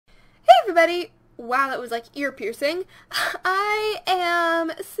everybody. Wow, that was like ear piercing. I am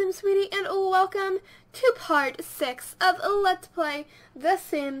simsweetie and welcome to part 6 of Let's Play The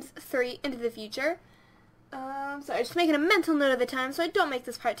Sims 3 Into the Future. Sorry, just making a mental note of the time so I don't make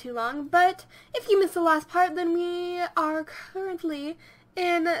this part too long, but if you missed the last part, then we are currently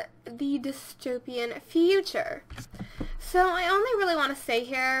in the dystopian future. So I only really want to stay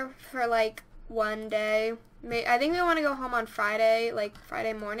here for like one day. I think we want to go home on Friday, like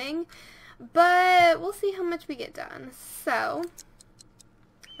Friday morning, but we'll see how much we get done. So,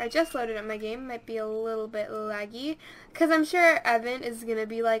 I just loaded up my game. Might be a little bit laggy, because I'm sure Evan is going to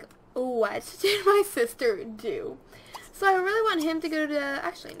be like, what did my sister do? So I really want him to go to,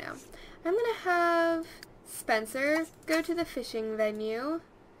 actually no, I'm going to have Spencer go to the fishing venue,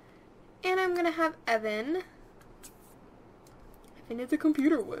 and I'm going to have Evan. And it's a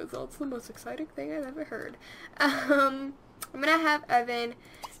computer whiz. That's the most exciting thing I've ever heard. I'm going to have Evan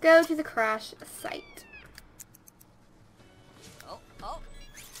go to the crash site.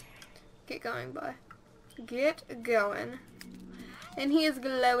 Get going, boy. Get going. And he is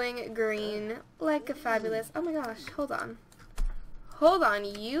glowing green like a fabulous... Oh my gosh, hold on. Hold on,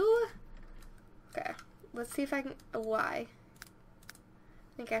 you? Okay, let's see if I can... Why?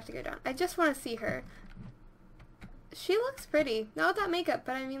 I think I have to go down. I just want to see her. She looks pretty. Not with that makeup,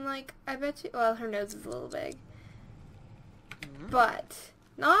 but I mean, like, I bet you... Well, her nose is a little big. But,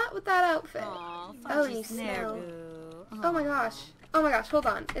 not with that outfit. Aww, oh, and you smell. Oh my gosh. Oh my gosh, hold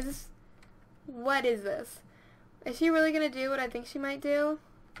on. Is this... What is this? Is she really gonna do what I think she might do?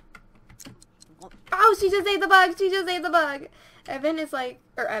 Oh, she just ate the bug! She just ate the bug! Evan is like...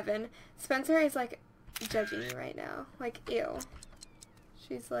 Or Evan. Spencer is, like, judging me right now. Like, ew.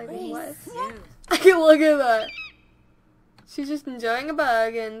 She's like, what? I can look at that. She's just enjoying a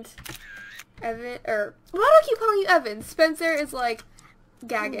bug, and Evan, or, why do I keep calling you Evan? Spencer is, like,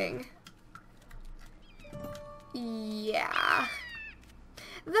 gagging. Yeah.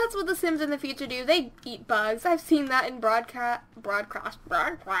 That's what the Sims in the future do. They eat bugs. I've seen that in broadcasts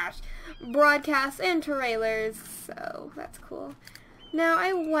and trailers, so that's cool. Now,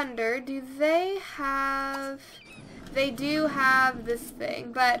 I wonder, do they have... They do have this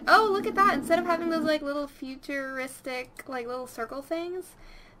thing, but, oh, look at that. Instead of having those, like, little futuristic, like, little circle things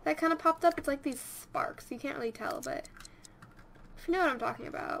that kind of popped up, it's like these sparks. You can't really tell, but if you know what I'm talking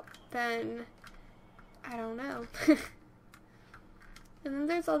about, then I don't know. And then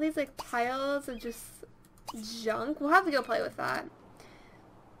there's all these, like, piles of just junk. We'll have to go play with that.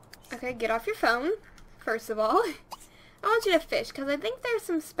 Okay, get off your phone, first of all. I want you to fish, because I think there's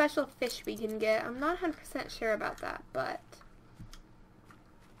some special fish we can get. I'm not 100% sure about that, but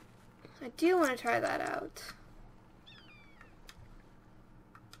I do want to try that out.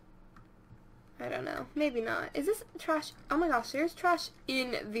 I don't know. Maybe not. Is this trash? Oh my gosh, there's trash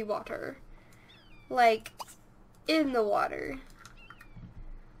in the water. Like, in the water.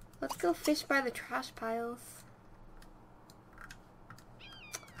 Let's go fish by the trash piles.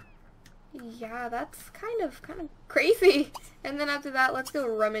 Yeah, that's kind of crazy. And then after that, let's go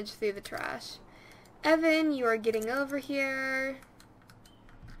rummage through the trash. Evan, you are getting over here.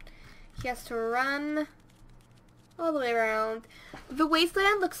 He has to run all the way around. The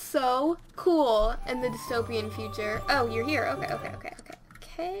wasteland looks so cool in the dystopian future. Oh, you're here.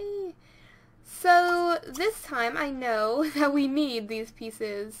 Okay. So, this time I know that we need these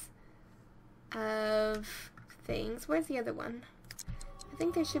pieces of things. Where's the other one? I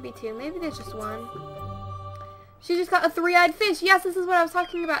think there should be two. Maybe there's just one. She just got a three-eyed fish. Yes, this is what I was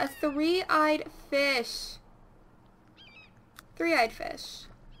talking about. A three-eyed fish. Three-eyed fish.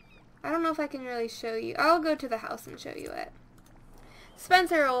 I don't know if I can really show you. I'll go to the house and show you it.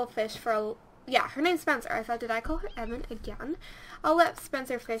 Spencer will fish for a... Yeah, her name's Spencer. I thought, did I call her Evan again? I'll let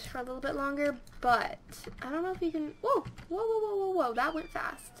Spencer fish for a little bit longer, but I don't know if you can... Whoa. That went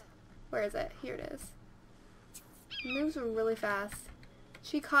fast. Where is it? Here it is. It moves really fast.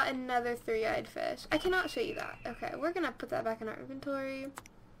 She caught another three-eyed fish. I cannot show you that. Okay, we're going to put that back in our inventory.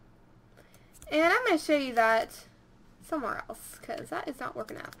 And I'm going to show you that somewhere else, because that is not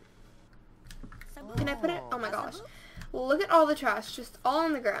working out. Can I put it? Oh my gosh. Look at all the trash, just all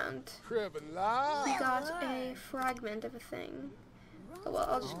on the ground. We got a fragment of a thing. Oh, well,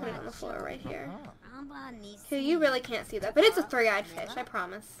 I'll just put it on the floor right here. Okay, you really can't see that, but it's a three-eyed fish, I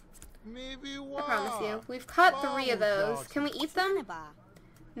promise. I promise you. We've caught 3 of those. Can we eat them?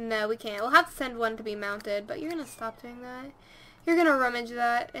 No, we can't. We'll have to send one to be mounted, but you're going to stop doing that. You're going to rummage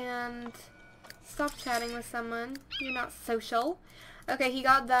that and stop chatting with someone. You're not social. Okay, he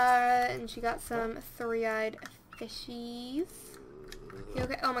got that, and she got some three-eyed fishies. You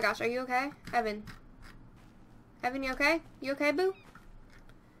okay? Oh my gosh, are you okay? Evan, you okay? You okay, boo?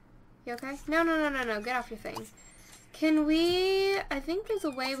 You okay? No, no, no, no, no. Get off your thing. Can we... I think there's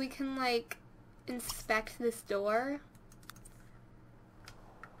a way we can, like, inspect this door.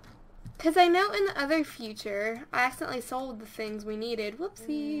 Because I know in the other future, I accidentally sold the things we needed.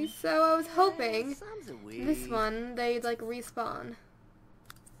 Whoopsie. So I was hoping this one, they'd, like, respawn.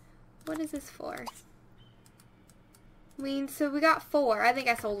 What is this for? So we got 4. I think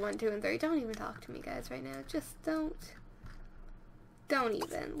I sold 1, 2, and 3. Don't even talk to me, guys, right now. Just don't. Don't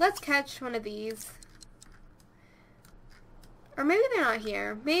even. Let's catch one of these. Or maybe they're not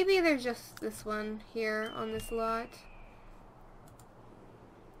here. Maybe there's just this one here on this lot.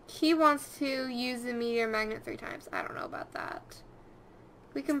 He wants to use the meteor magnet 3 times. I don't know about that.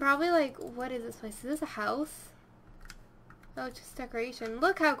 We can probably, like, what is this place? Is this a house? Oh, it's just decoration.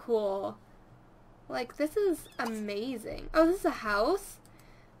 Look how cool. Like, this is amazing. Oh, this is a house?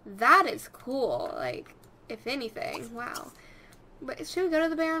 That is cool. Like, if anything. Wow. But should we go to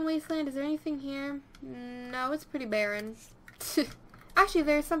the barren wasteland? Is there anything here? No, it's pretty barren. Actually,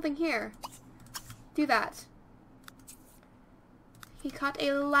 there's something here. Do that. He caught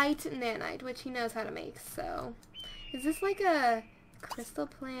a light nanite, which he knows how to make, so. Is this like a crystal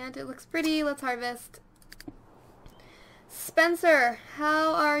plant? It looks pretty. Let's harvest. Spencer,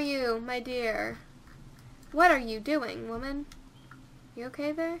 how are you, my dear? What are you doing, woman? You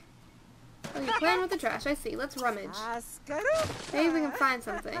okay there? Oh, you're playing with the trash. I see. Let's rummage. Maybe we can find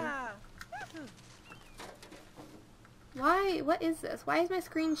something. Why? What is this? Why is my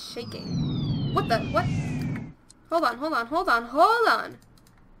screen shaking? What the? What? Hold on, hold on, hold on, hold on.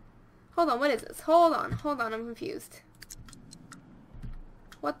 Hold on, what is this? Hold on, I'm confused.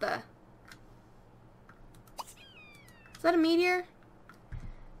 What the? Is that a meteor?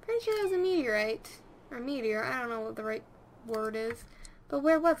 Pretty sure that was a meteorite. Or meteor, I don't know what the right word is. But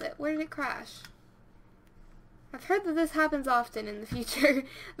where was it? Where did it crash? I've heard that this happens often in the future.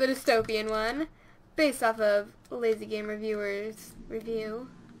 The dystopian one. Based off of Lazy Game Reviewer's review.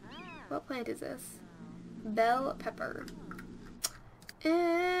 What plant is this? Bell pepper.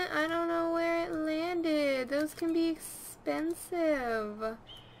 I don't know where it landed. Those can be expensive.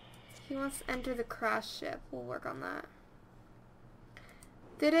 He wants to enter the crash ship. We'll work on that.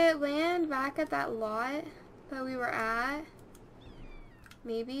 Did it land back at that lot that we were at?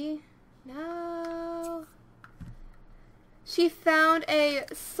 Maybe? No. She found a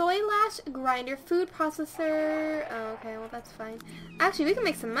soy lash grinder food processor. Oh, okay, well that's fine. Actually, we can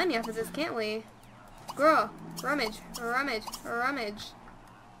make some money off of this, can't we? Girl, rummage, rummage, rummage.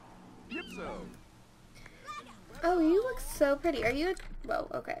 Oh, you look so pretty. Are you? Whoa,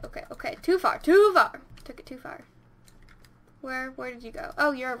 okay, okay, okay. Too far, too far. Took it too far. Where did you go?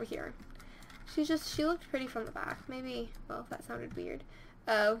 Oh, you're over here. She looked pretty from the back. Maybe, well, that sounded weird.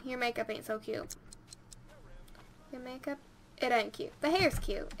 Oh, your makeup ain't so cute. Your makeup? It ain't cute. The hair's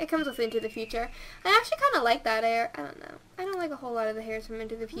cute. It comes with Into the Future. I actually kind of like that hair. I don't know. I don't like a whole lot of the hairs from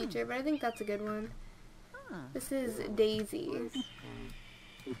Into the Future, but I think that's a good one. This is Daisy.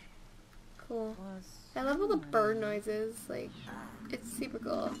 Cool. I love all the bird noises. Like, it's super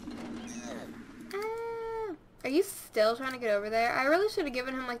cool. Ah, are you still trying to get over there? I really should have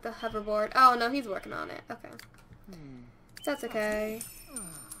given him, like, the hoverboard. Oh, no, he's working on it. Okay. That's okay.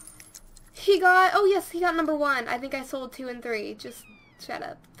 He got, oh yes, he got number 1. I think I sold 2 and 3. Just shut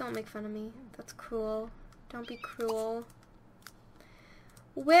up. Don't make fun of me. That's cruel. Don't be cruel.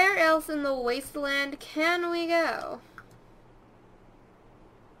 Where else in the wasteland can we go?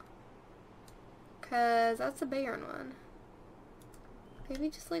 Because that's a barren one. Maybe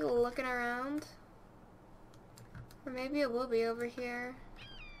just like looking around. Or maybe it will be over here.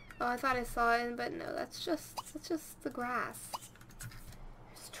 Oh, I thought I saw it, but no, that's just the grass.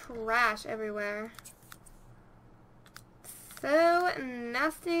 There's trash everywhere. So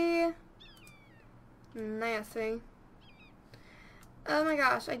nasty. Nasty. Oh my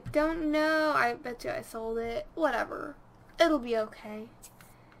gosh, I don't know. I bet you I sold it. Whatever. It'll be okay.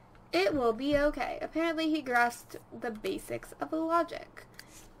 It will be okay. Apparently he grasped the basics of the logic.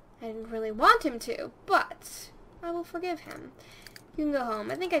 I didn't really want him to, but I will forgive him. You can go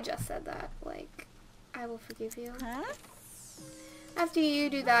home. I think I just said that. Like, I will forgive you. Huh? After you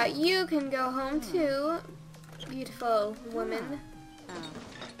do that, you can go home too, beautiful woman.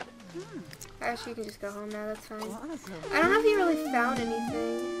 Actually, you can just go home now, that's fine. I don't know if you really found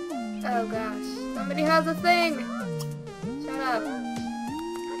anything. Oh gosh. Somebody has a thing! Shut up.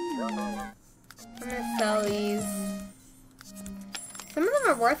 I'm gonna sell these. Some of them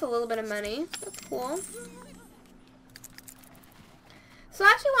are worth a little bit of money. That's cool. So I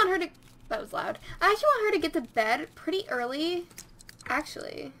actually want her to... That was loud. I actually want her to get to bed pretty early.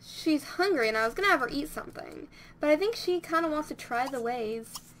 Actually, she's hungry and I was gonna have her eat something. But I think she kind of wants to try the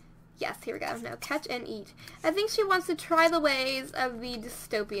ways Yes, here we go. No, catch and eat. I think she wants to try the ways of the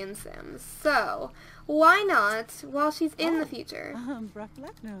dystopian Sims. So, why not, while she's in the future?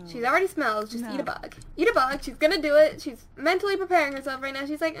 She's already smells. Just eat a bug. Eat a bug. She's gonna do it. She's mentally preparing herself right now.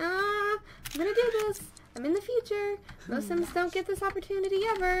 She's like, I'm gonna do this. I'm in the future. Most Sims don't get this opportunity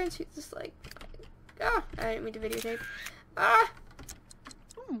ever. And she's just like, I didn't mean to videotape.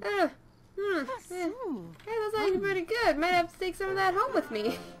 Hey, that's actually pretty good. Might have to take some of that home with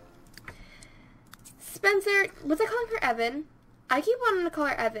me. Spencer, was I calling her Evan? I keep wanting to call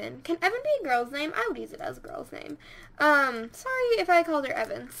her Evan. Can Evan be a girl's name? I would use it as a girl's name. Sorry if I called her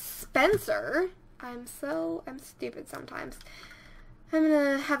Evan. Spencer? I'm stupid sometimes. I'm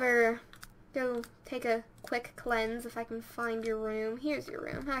gonna have her go take a quick cleanse if I can find your room. Here's your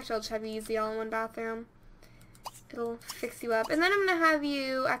room. Actually, I'll just have you use the all-in-one bathroom. It'll fix you up. And then I'm going to have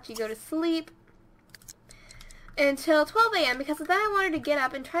you actually go to sleep until 12 a.m. because then I want her to get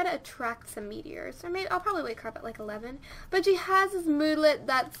up and try to attract some meteors. Or maybe I'll probably wake her up at like 11. But she has this moodlet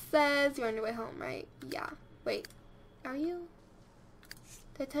that says you're on your way home, right? Yeah. Wait. Are you?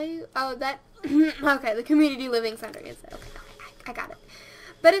 Did I tell you? Oh, that... okay, the community living center is it. Okay, I got it.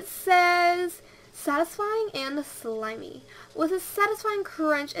 But it says... satisfying and slimy. With a satisfying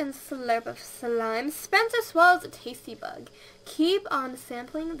crunch and slurp of slime, Spencer swallows a tasty bug. Keep on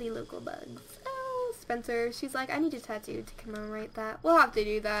sampling the local bugs. Oh, Spencer. She's like, I need a tattoo to commemorate that. We'll have to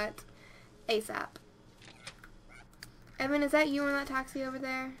do that ASAP. Evan, is that you in that taxi over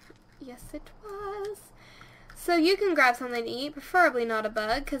there? Yes, it was. So you can grab something to eat, preferably not a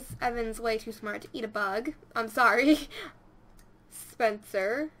bug, because Evan's way too smart to eat a bug. I'm sorry.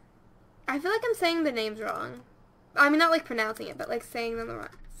 Spencer. I feel like I'm saying the names wrong. I mean, not like pronouncing it, but like saying them the wrong,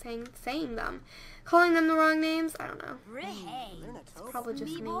 saying them, calling them the wrong names. I don't know. It's probably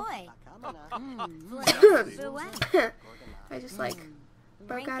just me. I just like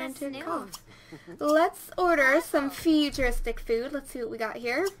broke out into a cough. Let's order some futuristic food. Let's see what we got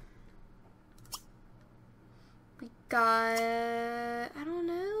here. We got, I don't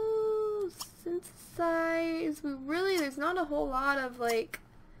know, synthesize. There's not a whole lot of like.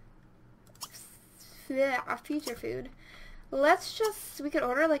 Yeah, future food. We could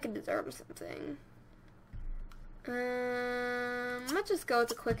order like a dessert or something. Let's just go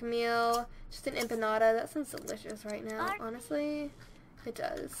with a quick meal. Just an empanada. That sounds delicious right now, honestly. It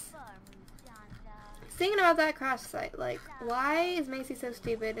does. Thinking about that crash site, like, why is Macy so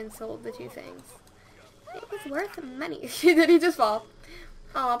stupid and sold the two things? It was worth money. Did he just fall?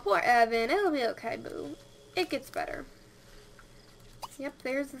 Aw, poor Evan. It'll be okay, boo. It gets better. Yep,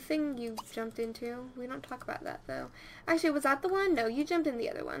 there's the thing you jumped into. We don't talk about that, though. Actually, was that the one? No, you jumped in the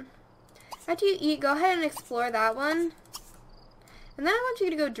other one. After you eat, go ahead and explore that one. And then I want you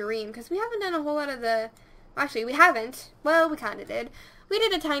to go dream, because we haven't done a whole lot of the... Actually, we haven't. Well, we kind of did. We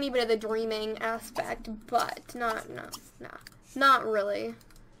did a tiny bit of the dreaming aspect, but not really.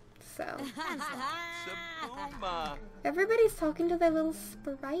 So. Everybody's talking to their little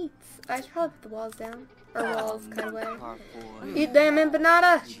sprites. I should probably put the walls down. Or walls, kind of way. Eat damn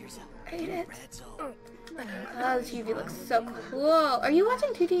empanada! Ate it. Oh, the TV looks so cool. Are you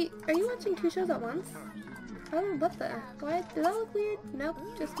watching two shows at once? Oh, what the? What? Does that look weird? Nope,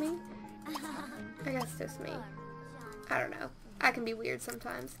 just me. I guess just me. I don't know. I can be weird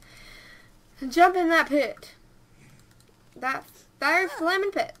sometimes. Jump in that pit. There's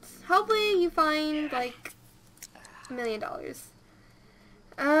slamming pits. Hopefully you find like $1 million.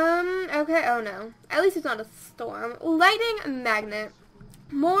 Okay, oh no. At least it's not a storm. Lighting magnet.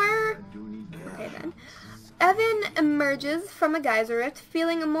 More... Okay then. Evan emerges from a geyser rift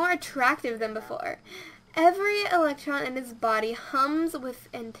feeling more attractive than before. Every electron in his body hums with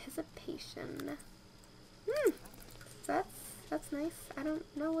anticipation. That's nice. I don't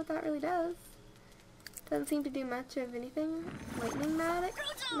know what that really does. Doesn't seem to do much of anything. Lightning magnet?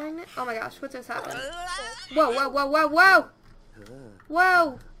 Oh my gosh, what just happened? Whoa, whoa, whoa, whoa, whoa!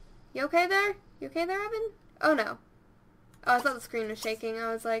 Whoa! You okay there? You okay there, Evan? Oh no. Oh, I thought the screen was shaking.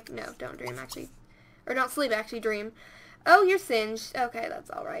 I was like, no, don't dream, actually. Or don't sleep, actually dream. Oh, you're singed. Okay, that's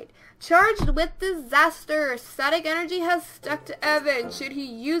alright. Charged with disaster. Static energy has stuck to Evan. Should he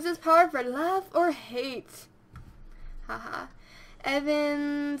use his power for love or hate? Haha.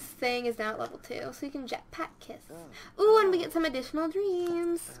 Evan's thing is now at level 2, so you can jetpack kiss. Ooh, and we get some additional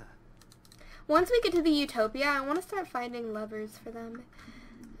dreams. Once we get to the utopia, I want to start finding lovers for them.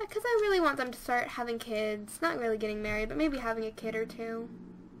 Because I really want them to start having kids. Not really getting married, but maybe having a kid or two.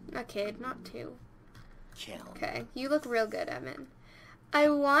 A kid, not two. Okay, you look real good, Evan. I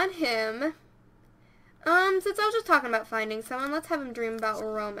want him... since I was just talking about finding someone, let's have him dream about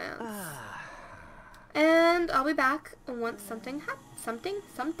romance. And I'll be back once something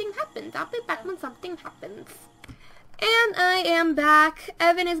happens. I'll be back when something happens. And I am back.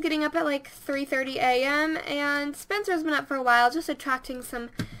 Evan is getting up at like 3:30 a.m. and Spencer's been up for a while just attracting some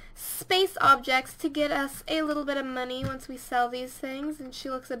space objects to get us a little bit of money once we sell these things. And she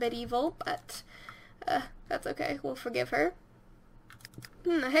looks a bit evil, but that's okay. We'll forgive her.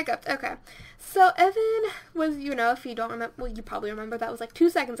 I hiccuped. Okay. So Evan was, you know, if you don't remember, well, you probably remember, that was like 2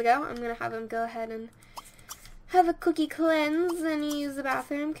 seconds ago. I'm going to have him go ahead and have a cookie cleanse and use the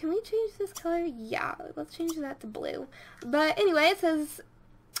bathroom. Can we change this color? Yeah, let's change that to blue. But anyway, it says,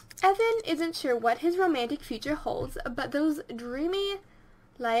 Evan isn't sure what his romantic future holds, but those dreamy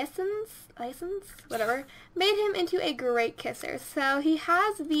license, whatever, made him into a great kisser. So he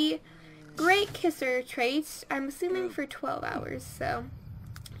has the great kisser trait, I'm assuming for 12 hours, so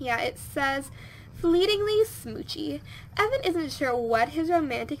yeah, it says, fleetingly smoochy. Evan isn't sure what his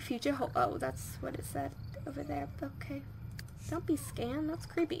romantic future holds. Oh, that's what it said over there. Okay. Don't be scammed. That's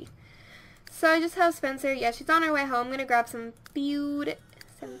creepy. So I just have Spencer. Yeah, she's on her way home. I'm going to grab some food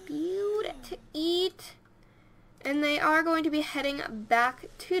to eat. And they are going to be heading back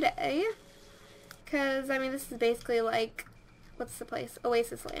today. Because, I mean, this is basically like, what's the place?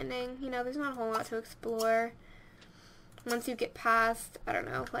 Oasis Landing. You know, there's not a whole lot to explore. Once you get past, I don't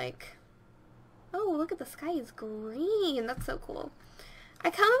know, like, oh, look at the sky is green. That's so cool. I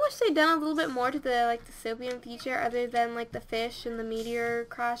kind of wish they'd done a little bit more to the, like, dystopian future other than, like, the fish and the meteor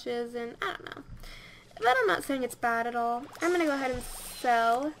crashes and, I don't know. But I'm not saying it's bad at all. I'm going to go ahead and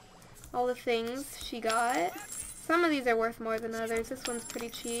sell all the things she got. Some of these are worth more than others. This one's pretty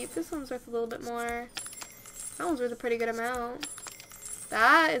cheap. This one's worth a little bit more. That one's worth a pretty good amount.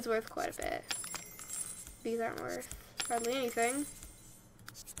 That is worth quite a bit. These aren't worth hardly anything.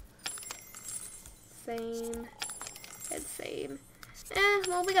 Same. And same.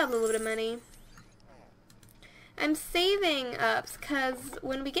 Well, we got a little bit of money. I'm saving up because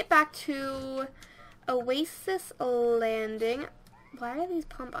when we get back to Oasis Landing, why are these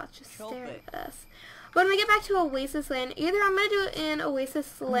pombots just staring at us? When we get back to Oasis Land, either I'm going to do it in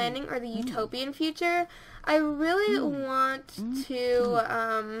Oasis Landing or the utopian future. I really want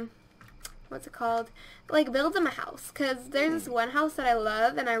to, what's it called? Like, build them a house. Because there's this one house that I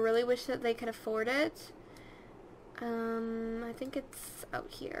love, and I really wish that they could afford it. I think it's out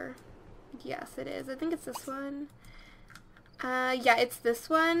here. Yes, it is. I think it's this one. Yeah, it's this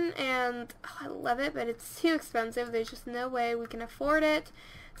one, and oh, I love it, but it's too expensive. There's just no way we can afford it.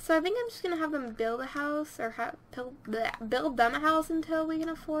 So I think I'm just going to have them build a house, or build them a house until we can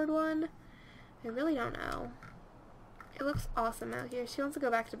afford one. I really don't know. It looks awesome out here. She wants to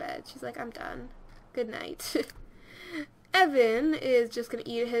go back to bed. She's like, I'm done. Good night. Evan is just going to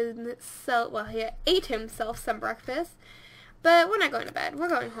eat himself, well, he ate himself some breakfast. But we're not going to bed. We're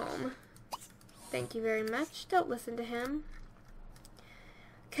going home. Thank you very much. Don't listen to him.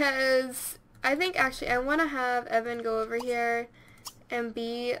 Because I think, actually, I want to have Evan go over here and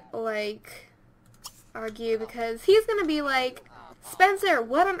be, like, argue. Because he's going to be like, Spencer,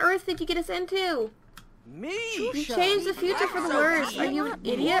 what on earth did you get us into? Me? You changed the future for the worse. Are you an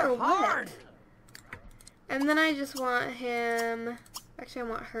idiot or what? And then I just want him, actually I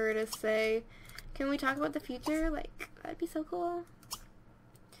want her to say, can we talk about the future? Like, that'd be so cool.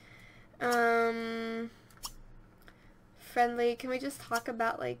 Friendly, can we just talk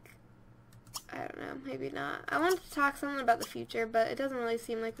about, like, I don't know, maybe not. I wanted to talk something about the future, but it doesn't really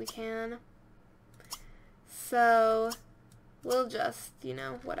seem like we can. So, we'll just, you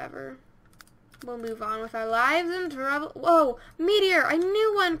know, whatever. We'll move on with our lives and travel. Whoa! Meteor! I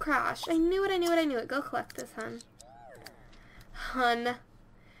knew one crashed. I knew it. Go collect this, hun. Hun.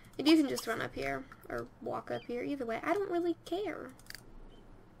 And you can just run up here. Or walk up here. Either way, I don't really care.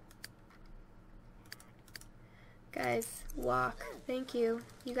 Guys, walk. Thank you.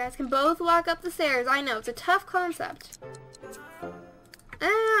 You guys can both walk up the stairs. I know, it's a tough concept.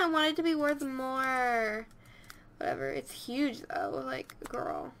 I want it to be worth more. Whatever. It's huge, though. Like,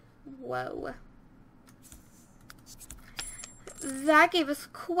 girl. Whoa. That gave us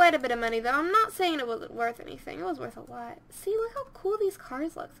quite a bit of money, though. I'm not saying it wasn't worth anything. It was worth a lot. See, look how cool these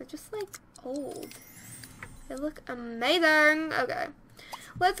cars look. They're just, like, old. They look amazing. Okay.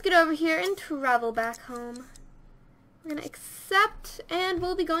 Let's get over here and travel back home. We're going to accept, and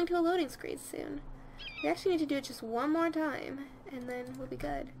we'll be going to a loading screen soon. We actually need to do it just one more time, and then we'll be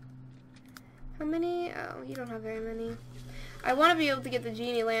good. How many? Oh, you don't have very many. I want to be able to get the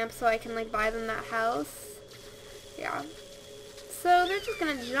genie lamp so I can, like, buy them that house. Yeah. So they're just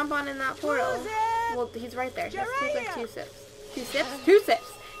going to jump on in that portal. Well, he's right there. He has to take, like, 2 sips. 2 sips? 2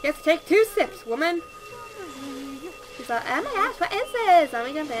 sips! You have to take 2 sips, woman! He's stop. Oh my gosh, what is this? Oh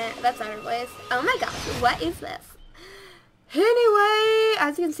my goodness. That's not her voice. Oh my gosh, what is this? Anyway,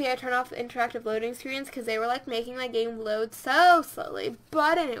 as you can see, I turned off the interactive loading screens because they were like making my game load so slowly.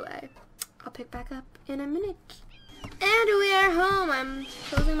 But anyway, I'll pick back up in a minute. And we are home. I'm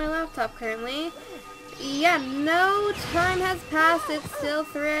closing my laptop currently. Yeah, no time has passed. It's still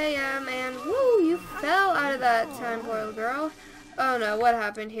 3 a.m. and woo, you fell out of that time portal, girl. Oh no, what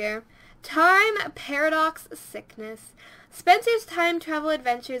happened here? Time paradox sickness. Spencer's time travel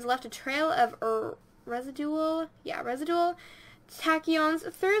adventures left a trail of residual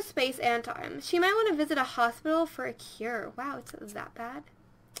tachyons through space and time. She might want to visit a hospital for a cure. Wow, it's that bad?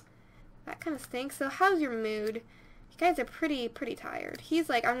 That kind of stinks. So how's your mood? You guys are pretty tired. He's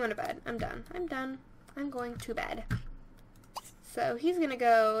like, I'm going to bed. I'm done. I'm going to bed. So he's going to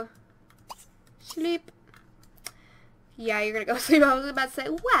go sleep. Yeah, you're going to go sleep. I was about to say,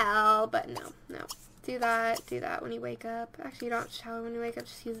 well, but no. Do that when you wake up. Actually, you don't have to shower when you wake up.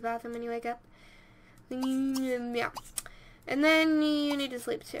 Just use the bathroom when you wake up. Yeah. And then you need to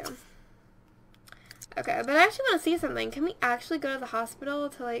sleep too. Okay, but I actually want to see something. Can we actually go to the hospital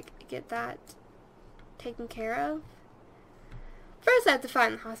to, like, get that taken care of? First, I have to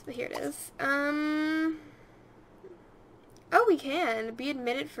find the hospital. Here it is. Oh, we can. Be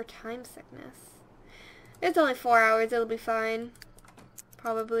admitted for time sickness. It's only 4 hours. It'll be fine.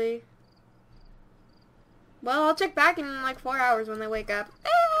 Probably. Well, I'll check back in, like, 4 hours when they wake up.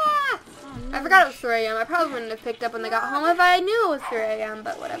 Ah! I forgot it was 3 a.m. I probably wouldn't have picked up when they got home if I knew it was 3 a.m.,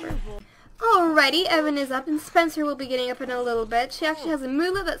 but whatever. Alrighty, Evan is up, and Spencer will be getting up in a little bit. She actually has a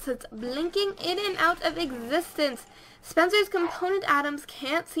moonlet that sits blinking in and out of existence. Spencer's component atoms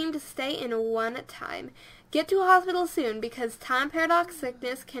can't seem to stay in one time. Get to a hospital soon, because time paradox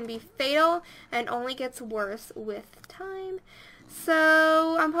sickness can be fatal and only gets worse with time.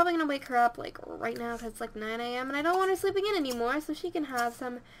 So, I'm probably going to wake her up, like, right now, because it's, like, 9 a.m., and I don't want her sleeping in anymore, so she can have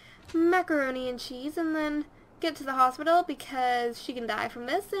some macaroni and cheese, and then get to the hospital, because she can die from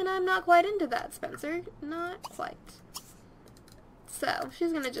this, and I'm not quite into that, Spencer. Not quite. So,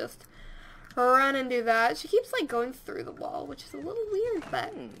 she's going to just run and do that. She keeps, like, going through the wall, which is a little weird,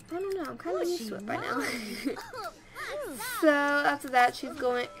 but I don't know. I'm kind of used to it by now. So, after that, she's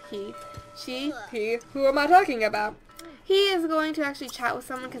going... He. Who am I talking about? He is going to actually chat with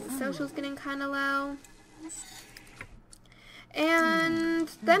someone because the social's getting kind of low. And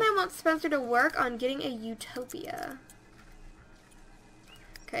then I want Spencer to work on getting a utopia.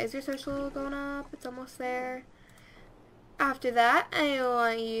 Okay, is your social going up? It's almost there. After that, I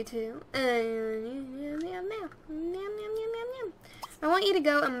want you to... I want you to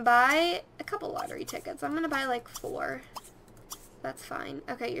go and buy a couple lottery tickets. I'm going to buy like 4. That's fine.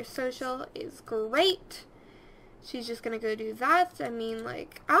 Okay, your social is great. She's just going to go do that. I mean,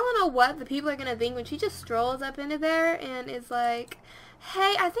 like, I don't know what the people are going to think when she just strolls up into there and is like,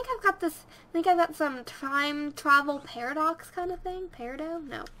 hey, I think I've got some time travel paradox kind of thing. Parado?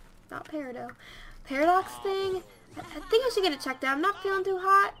 No, not parado. Paradox thing? I think I should get it checked out. I'm not feeling too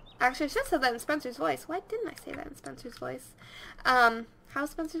hot. Actually, I should have said that in Spencer's voice. Why didn't I say that in Spencer's voice? How's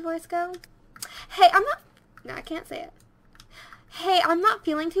Spencer's voice go? Hey, no, I can't say it. Hey, I'm not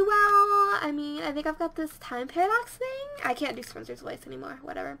feeling too well. I mean, I think I've got this time paradox thing. I can't do Spencer's voice anymore.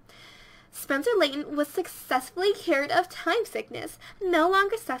 Whatever. Spencer Layton was successfully cured of time sickness, no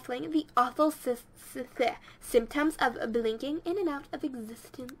longer suffering the awful symptoms of blinking in and out of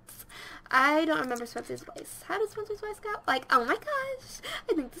existence. I don't remember Spencer's voice. How does Spencer's voice go? Like, oh my gosh,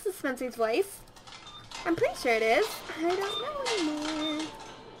 I think this is Spencer's voice. I'm pretty sure it is. I don't know anymore.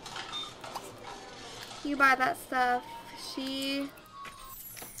 You buy that stuff. She's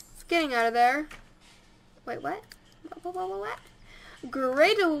getting out of there. Wait, what? What?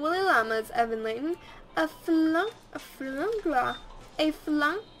 Great Willy Llamas, Evan Layton. A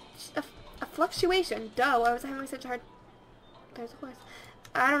fluctuation. Duh, why was I having such a hard... There's a horse.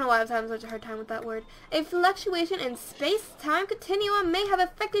 I don't know why I was having such a hard time with that word. A fluctuation in space-time continuum may have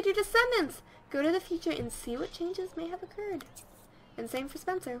affected your descendants. Go to the future and see what changes may have occurred. And same for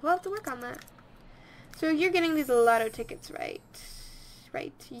Spencer. We'll have to work on that. So you're getting these lotto tickets, right?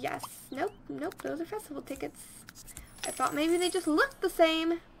 Right, yes. Nope, those are festival tickets. I thought maybe they just looked the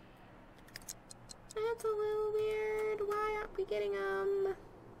same. That's a little weird. Why aren't we getting them?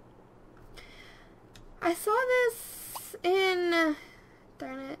 I saw this in...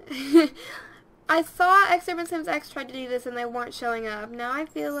 Darn it. I saw X Urban Sims X tried to do this and they weren't showing up. Now I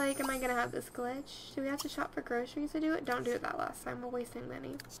feel like, am I going to have this glitch? Do we have to shop for groceries to do it? Don't do it that last time. We're wasting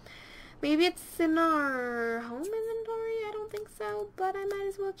money. Maybe it's in our home inventory? I don't think so, but I might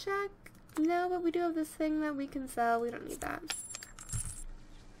as well check. No, but we do have this thing that we can sell. We don't need that.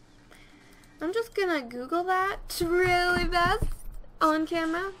 I'm just gonna Google that really fast on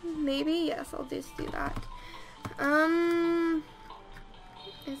camera. Maybe, yes, I'll just do that.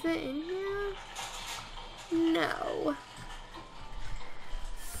 Is it in here? No.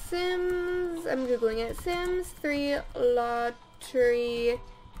 Sims, I'm Googling it. Sims 3 lottery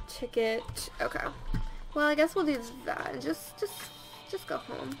ticket. Okay. Well, I guess we'll do that. Just go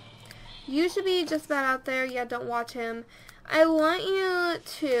home. You should be just about out there. Yeah, don't watch him. I want you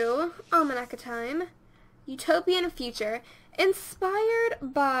to, Almanac of Time, Utopian Future, inspired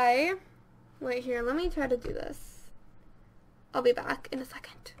by, wait here, let me try to do this. I'll be back in a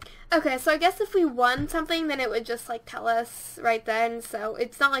second. Okay, so I guess if we won something, then it would just, like, tell us right then, so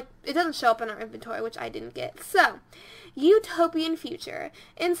it's not like, it doesn't show up in our inventory, which I didn't get. So, Utopian Future.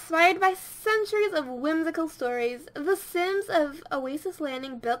 Inspired by centuries of whimsical stories, the Sims of Oasis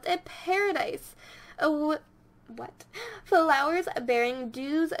Landing built a paradise. What? Flowers bearing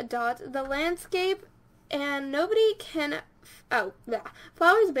dews dot the landscape, and nobody can...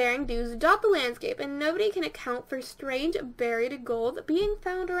 Flowers bearing dews dot the landscape, and nobody can account for strange buried gold being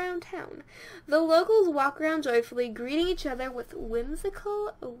found around town. The locals walk around joyfully, greeting each other with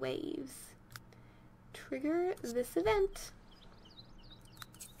whimsical waves. Trigger this event.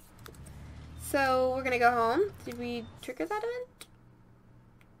 So, we're gonna go home. Did we trigger that event?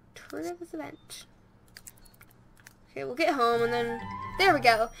 Trigger this event. Okay, we'll get home and then, there we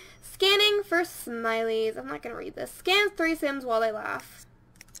go. Scanning for smileys. I'm not going to read this. Scans 3 Sims while they laugh.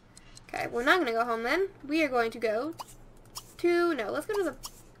 Okay, we're not going to go home then. We are going to go to, no, let's go to the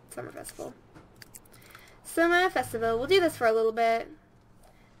summer festival. Summer festival. We'll do this for a little bit.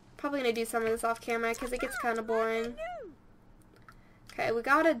 Probably going to do some of this off camera because it gets kind of boring. Okay, we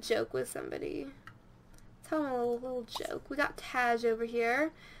got a joke with somebody. Tell them a little joke. We got Taj over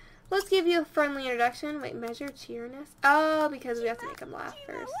here. Let's give you a friendly introduction. Wait, measure cheeriness? Oh, because we have to make him laugh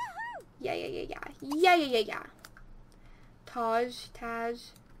first. Yeah.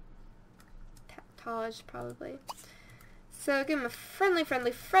 Taj, probably. So give him a friendly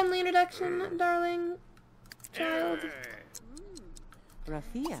introduction, darling child.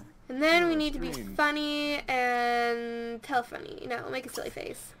 Rafia. And then we need to be funny and tell funny. No, make a silly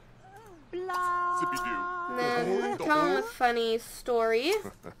face. And then tell him a funny story.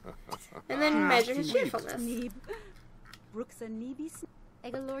 And then measure his cheerfulness. And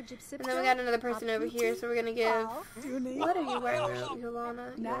then we got another person over here, so we're gonna give... What are you wearing,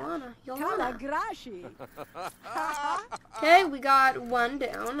 Yolana? Okay, we got one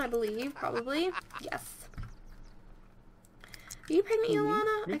down, I believe, probably. Yes. Are you pregnant,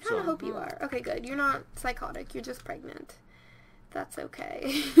 Yolana? I kind of hope you are. Okay, good. You're not psychotic. You're just pregnant. That's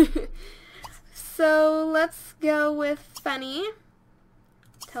okay. So, let's go with funny.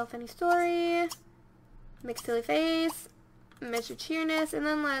 Tell a funny story. Make a silly face. Measure cheeriness. And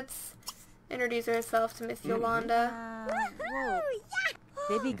then let's introduce ourselves to Miss Yolanda.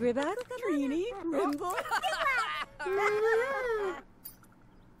 Baby Gribba? Trini? Rimble?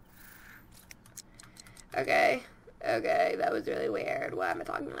 Okay, that was really weird. Why am I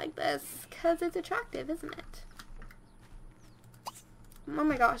talking like this? Because it's attractive, isn't it? Oh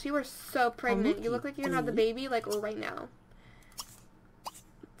my gosh, you are so pregnant. You look like you're gonna have the baby, like, right now.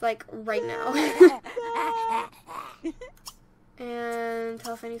 Like, right now. And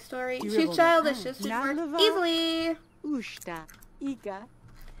tell a funny story. She's childish. This should work easily. Oh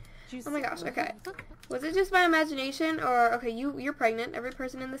my gosh, okay. Was it just my imagination, or, okay, you're pregnant. Every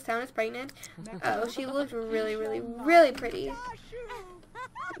person in this town is pregnant. Oh, she looked really pretty.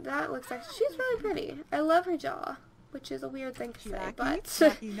 That looks like, she's really pretty. I love her jaw, which is a weird thing to say, but,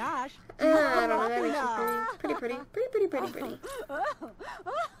 I don't know, that makes her pretty.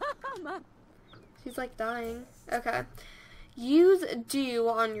 She's like dying. Okay. Use dew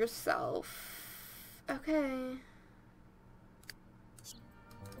on yourself. Okay.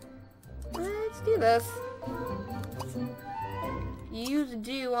 Let's do this. Use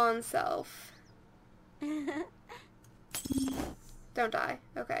dew on self. Don't die.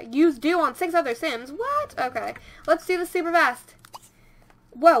 Okay. Use dew on 6 other Sims. What? Okay. Let's do this super fast.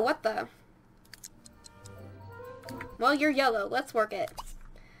 Whoa, what the? Well, you're yellow. Let's work it.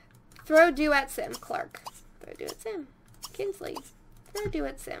 Throw dew at Sim. Clark. Throw dew at Sim. Kinsley. Throw dew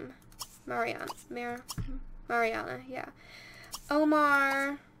at Sim. Mariana, yeah.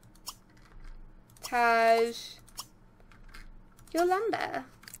 Omar. Taj. Yolanda.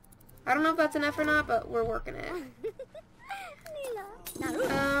 I don't know if that's enough or not, but we're working it.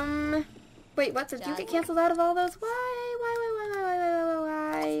 Wait, what? Did you get canceled out of all those? Why?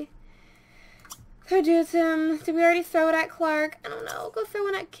 Throw dew at Sim. Did we already throw it at Clark? I don't know. Go throw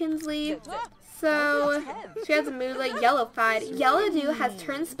one at Kinsley. So, she has a mood like Yellowfied. Yellow Dew has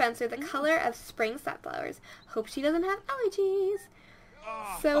turned Spencer the color of spring sunflowers. Hope she doesn't have allergies.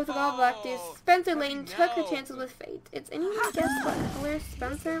 So, with all black dew, Spencer Layton took her chances with fate. It's anyone's guess what color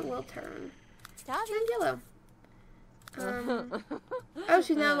Spencer will turn. And yellow. Oh,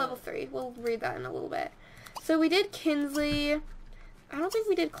 she's now level 3. We'll read that in a little bit. So, we did Kinsley. I don't think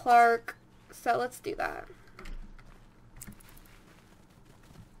we did Clark. So, let's do that.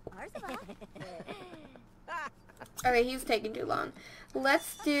 Okay, he's taking too long.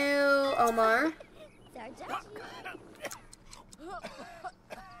 Let's do Omar.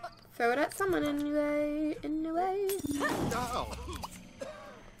 Throw it at someone anyway.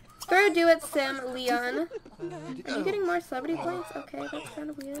 Throw Dew at Sim, Leon. Are you getting more celebrity points? Okay, that's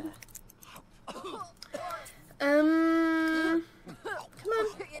kind of weird. Come on.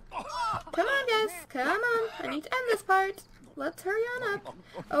 Come on, guys. Come on. I need to end this part. Let's hurry on up.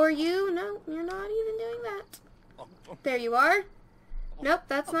 Oh, are you? No, you're not even doing that. There you are. Nope,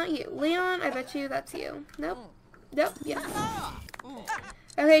 that's not you. Leon, I bet you that's you. Nope. Nope, yes.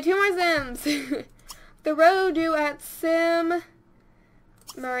 Okay, 2 more Sims. Throw Dew at Sim.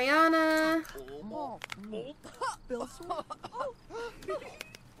 Mariana.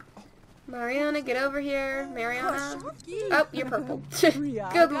 Mariana, get over here. Mariana. Oh, you're purple.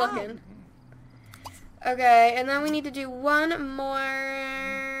 Good looking. Okay, and then we need to do one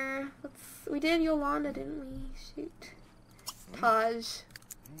more. We did Yolanda, didn't we? Shoot. Taj.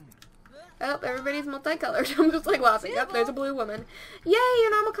 Oh, everybody's multicolored. I'm just like laughing. Yep, there's a blue woman. Yay, you're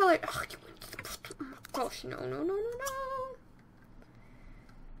normal colored. Oh, gosh, no. Oh,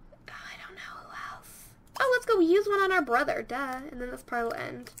 I don't know who else. Oh, let's go use one on our brother. Duh. And then this part will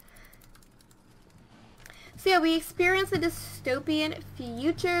end. So yeah, we experience a dystopian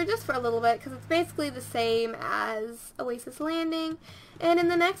future just for a little bit because it's basically the same as Oasis Landing. And in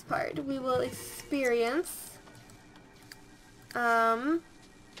the next part, we will experience, what's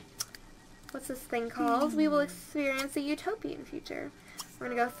this thing called? We will experience a utopian future. We're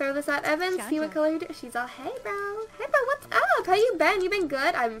gonna go throw this at Evan, see what color he does. She's all, hey bro, what's up? How you been? You been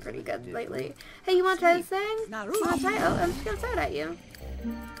good? I've been pretty good lately. Hey, you wanna try this thing? Wanna try? Oh, I'm just gonna throw it at you.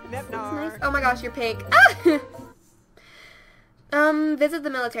 That's nice. Oh my gosh, you're pink. Ah! Visit the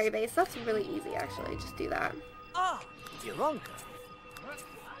military base. That's really easy, actually. Just do that. Oh,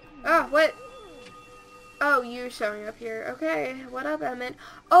 what? Oh, you're showing up here. Okay, what up, Emmett?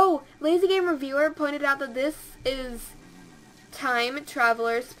 Oh, Lazy Game Reviewer pointed out that this is Time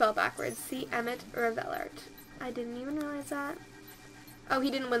Traveler spelled backwards. See, Emmett Revellart. I didn't even realize that. Oh, he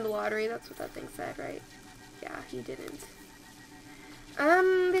didn't win the lottery. That's what that thing said, right? Yeah, he didn't.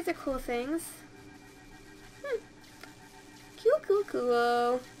 These are cool things.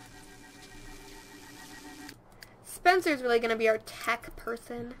 Cool. Spencer's really gonna be our tech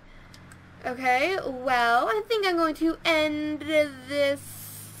person. Okay, well, I think I'm going to end this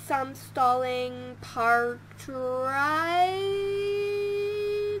stalling part right.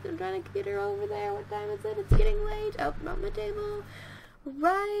 I'm trying to get her over there. What time is it? It's getting late. Oh, not my table.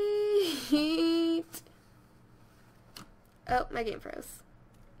 Right. Oh, my game froze.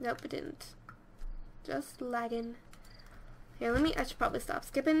 Nope, it didn't. Just lagging. Here, I should probably stop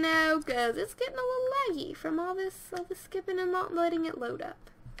skipping now, because it's getting a little laggy from all this skipping and not letting it load up.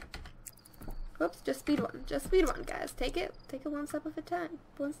 Whoops, just speed one. Just speed one, guys. Take it one step at a time.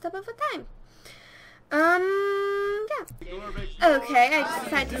 One step at a time. Yeah. Okay, I just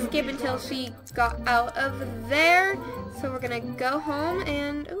decided to skip until she got out of there. So we're gonna go home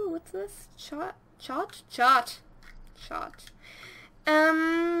and, ooh, what's this? Shot. Yeah,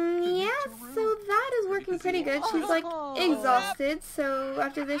 so that is working pretty good. She's like exhausted, so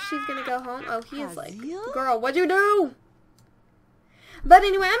after this she's gonna go home. Oh, he is like, girl, what'd you do? But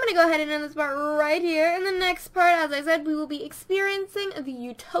anyway, I'm gonna go ahead and end this part right here. In the next part, as I said, we will be experiencing the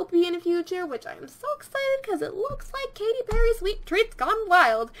utopian future, which I am so excited because it looks like Katy Perry's Sweet Treats Gone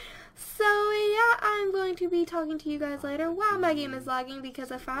Wild. So yeah, I'm going to be talking to you guys later. Wow, my game is lagging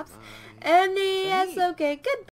because of Fops. And yes, okay, goodbye.